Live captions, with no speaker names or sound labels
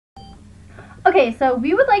Okay, so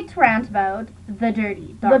we would like to rant about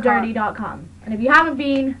thedirty.com. Thedirty.com. And if you haven't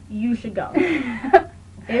been, you should go.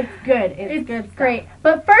 It's good. It's good stuff. Great.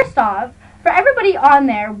 But first off, for everybody on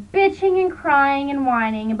there bitching and crying and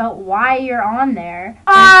whining about why you're on there.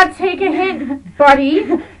 Take a hint, buddy.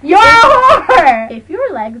 You're a whore! If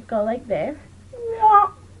your legs go like this,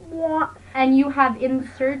 and you have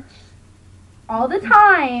inserts all the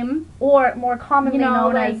time, or more commonly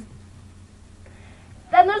known like, as,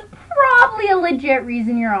 then there's probably a legit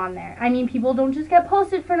reason you're on there. I mean, people don't just get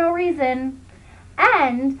posted for no reason.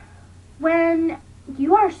 And when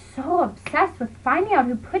you are so obsessed with finding out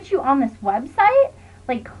who put you on this website,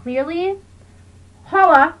 like, clearly,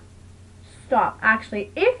 holla, stop.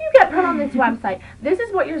 Actually, if you get put on this website, this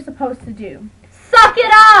is what you're supposed to do. Suck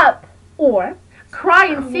it up! Or cry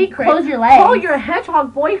in secret, close your legs, call your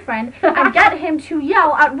hedgehog boyfriend, and get him to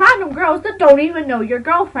yell at random girls that don't even know your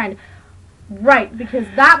girlfriend. Right, because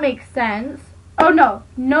that makes sense. Oh, no.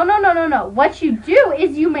 No. What you do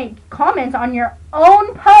is you make comments on your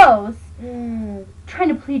own post trying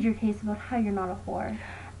to plead your case about how you're not a whore.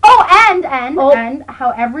 Oh, and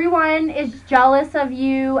how everyone is jealous of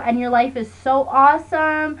you and your life is so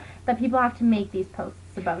awesome that people have to make these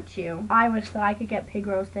posts about you. I wish that I could get pig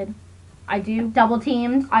roasted. I do. Double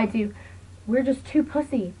teamed. I do. We're just too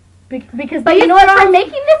pussy. Because but you know what? For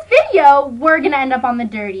making this video, we're going to end up on the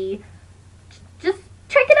dirty. Just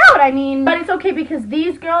check it out. I mean, but it's okay because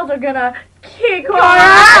these girls are going to kick our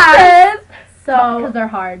asses. So, because they're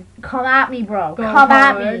hard. Come at me, bro. Go come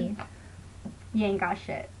hard. at me. You ain't got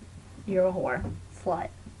shit. You're a whore. Slut.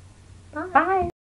 Bye. Bye.